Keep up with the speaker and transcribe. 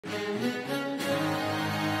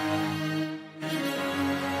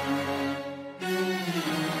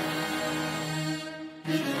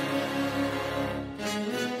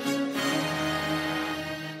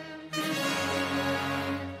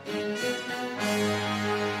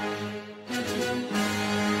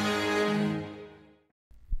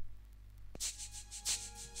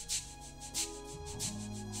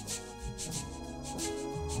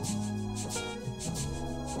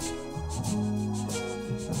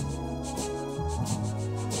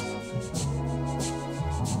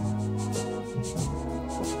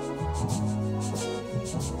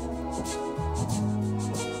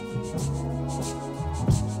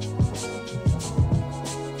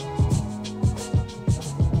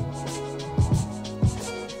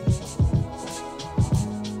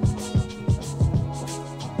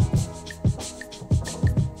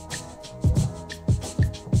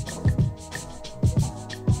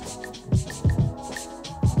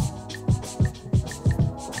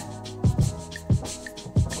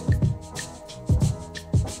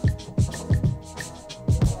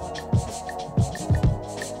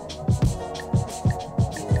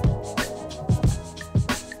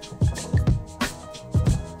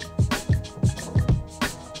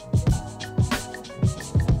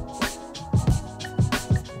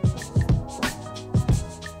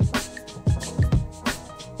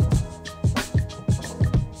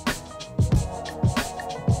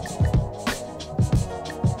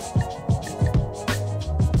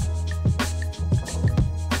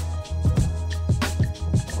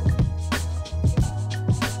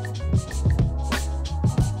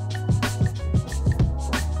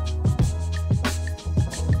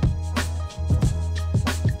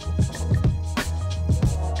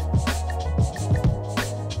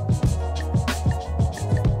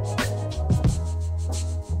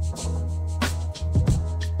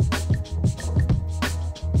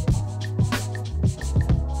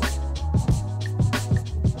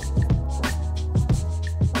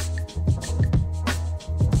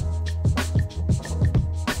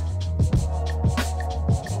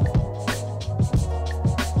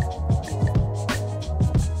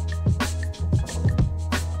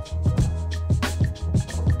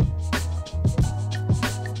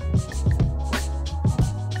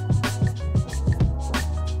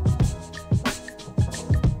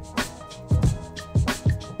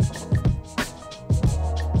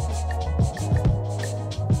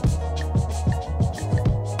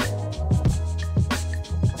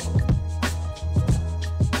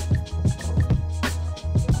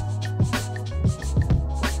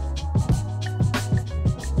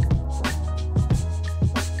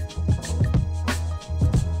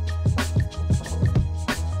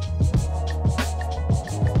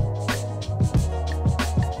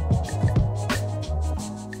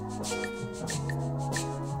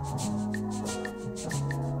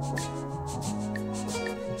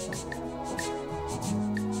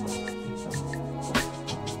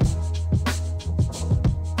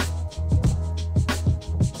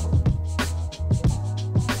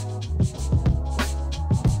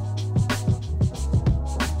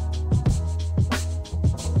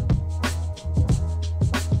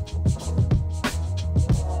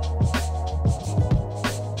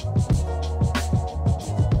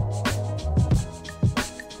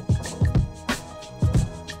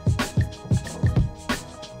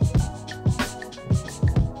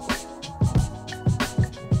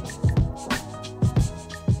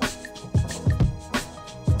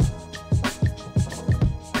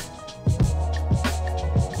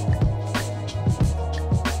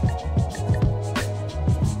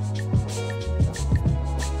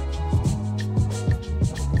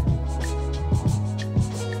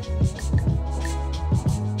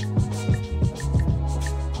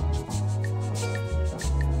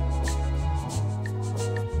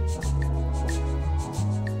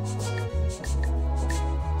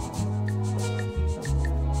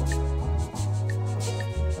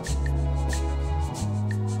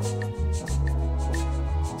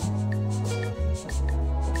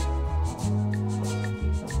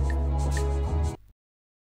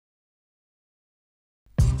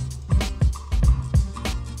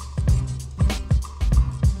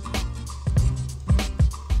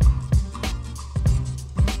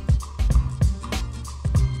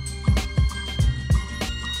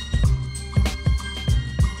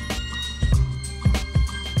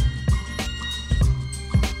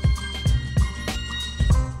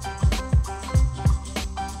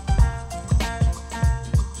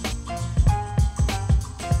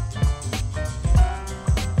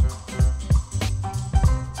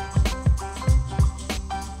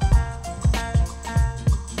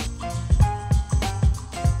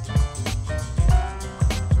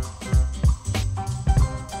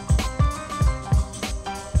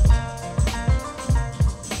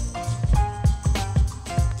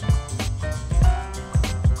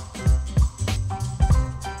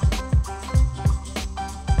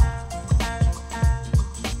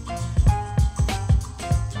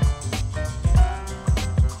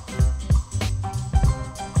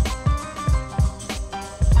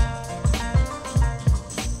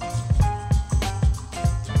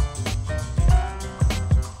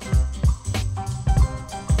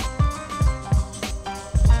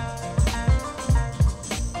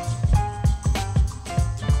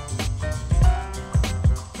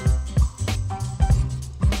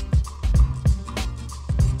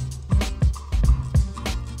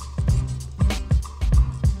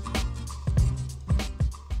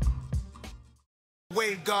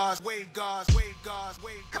Come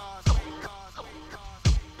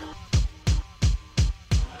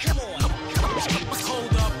on,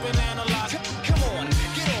 hold up and analyze. Come on,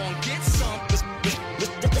 get on, get some.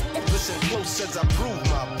 Listen close as I prove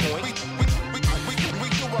my point. We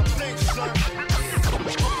do our thing, son.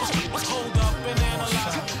 Hold up and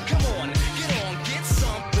analyze. Come on, get on, get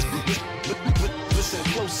some. Listen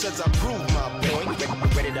close as I prove my point.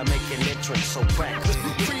 Ready to make an entrance, so crack.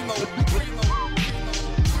 Primo.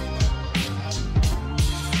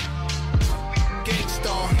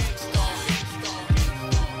 Gangstar.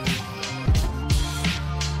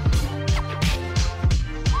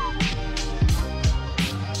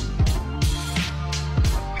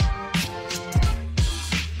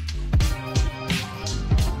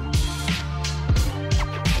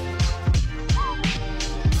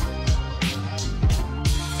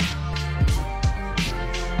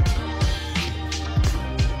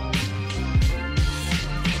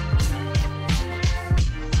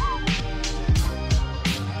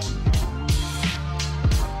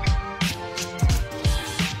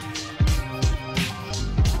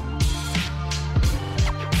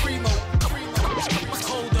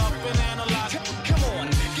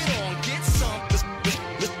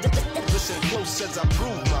 As I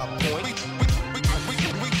prove my point.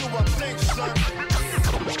 We do our thing, son.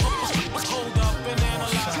 Hold up and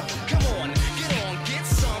analyze. Come on, get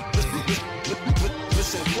some.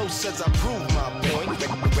 Listen close as I prove my point.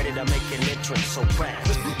 Ready to make an entrance, so crack.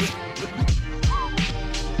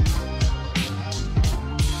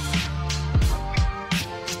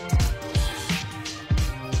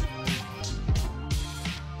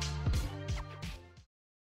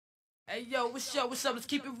 Hey yo, what's up? Let's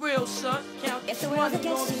keep it real, son. Count If the the money, world you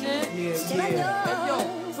know what I'm against saying? Yeah. Hey yo,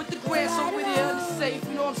 put the grass over there in the safe,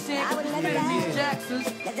 you know what I'm saying? Cause we spit these Jacksons.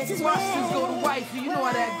 Washingtons go to wifey, you know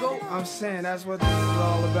how that go. I'm saying that's what this is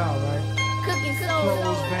all about, right? Cooking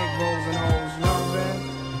Clothes, bankrolls, and hoes, you know what I'm saying?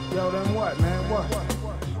 Yo, then what, man, what?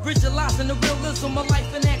 Visualizing the realism of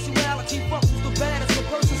life and actuality. Fuck who's the baddest, the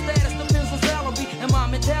person status depends on salary. And my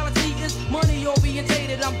mentality is money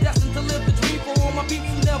orientated. I'm destined to live the dream for all my people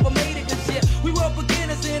who never made it. Cause shit, we were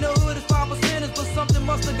beginners in the hood as 5%ers, but something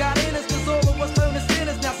must have got in us. Cause all of us turned to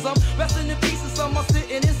sinners. Now some resting in peace and some are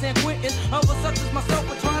sitting in San Quentin. Others such as myself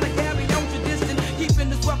are trying to carry on tradition, keeping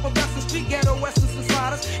this weapon wrestling street ghetto essence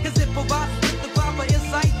inside us. Cause it provides us with the proper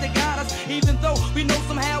insight that guide us. Even though we know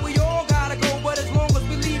somehow we all gotta go, but as long as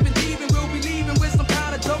we leave and leaving, we'll be leaving with some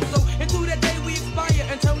kind of dope. So into that day we expire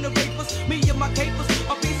and turn the vapors. Me and my capers,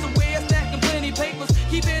 a piece of wear stacking plenty papers,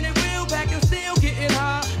 keeping it real back and still getting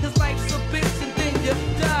high. Cause life's a bitch and then you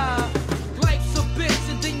die. Life's a bitch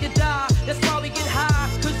and then you die. That's why we get high,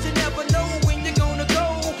 cause you never know when you're gonna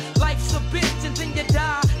go. Life's a bitch and then you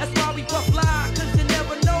die. That's why we puff fly, cause you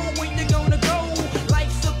never know when you're gonna go.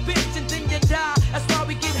 Life's a bitch and then you die. That's why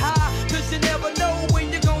we get high, cause you never know when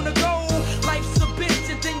you're gonna go. Life's a bitch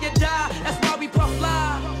and then you die. That's why we puff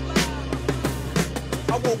fly.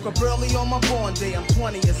 I woke up early on my born day. I'm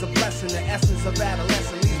 20, it's a blessing. The essence of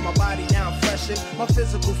adolescence leaves my body now freshened. My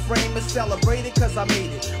physical frame is celebrated cause I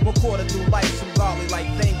made it. Recorded through life, some godly like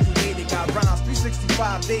thing created. Got rhymes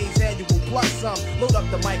 365 days, annual plus some. Load up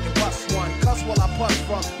the mic and bust one. Cuss while I punch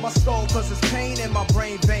from my skull cause it's pain in my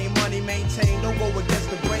brain vein. Money maintained, don't go against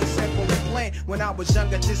the grain. Simple and plain. When I was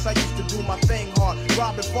younger, this I used to do my thing hard.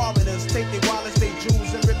 Robbing foreigners, take their wallets, they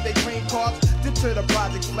jewels, and rip their green cards. Dip to the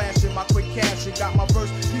project, flashing my quick cash. And got my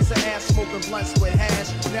first piece of ass, smoking blunts with hash.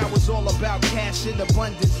 Now it's all about cash in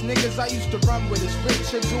abundance. Niggas I used to run with is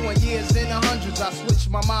rich and doing years in the hundreds. I switched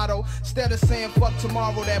my motto. Instead of saying fuck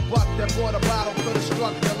tomorrow, that buck that bought a bottle could've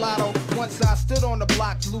struck the lotto. Once I stood on the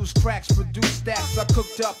block, loose cracks, produce stacks. I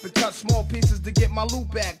cooked up and cut small pieces to get my loot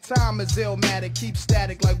back. Time is illmatic, keep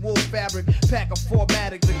static like wool fabric. Pack a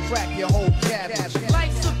 4-matic to crack your whole cabbage.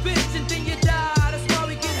 Life's a bitch and then you die.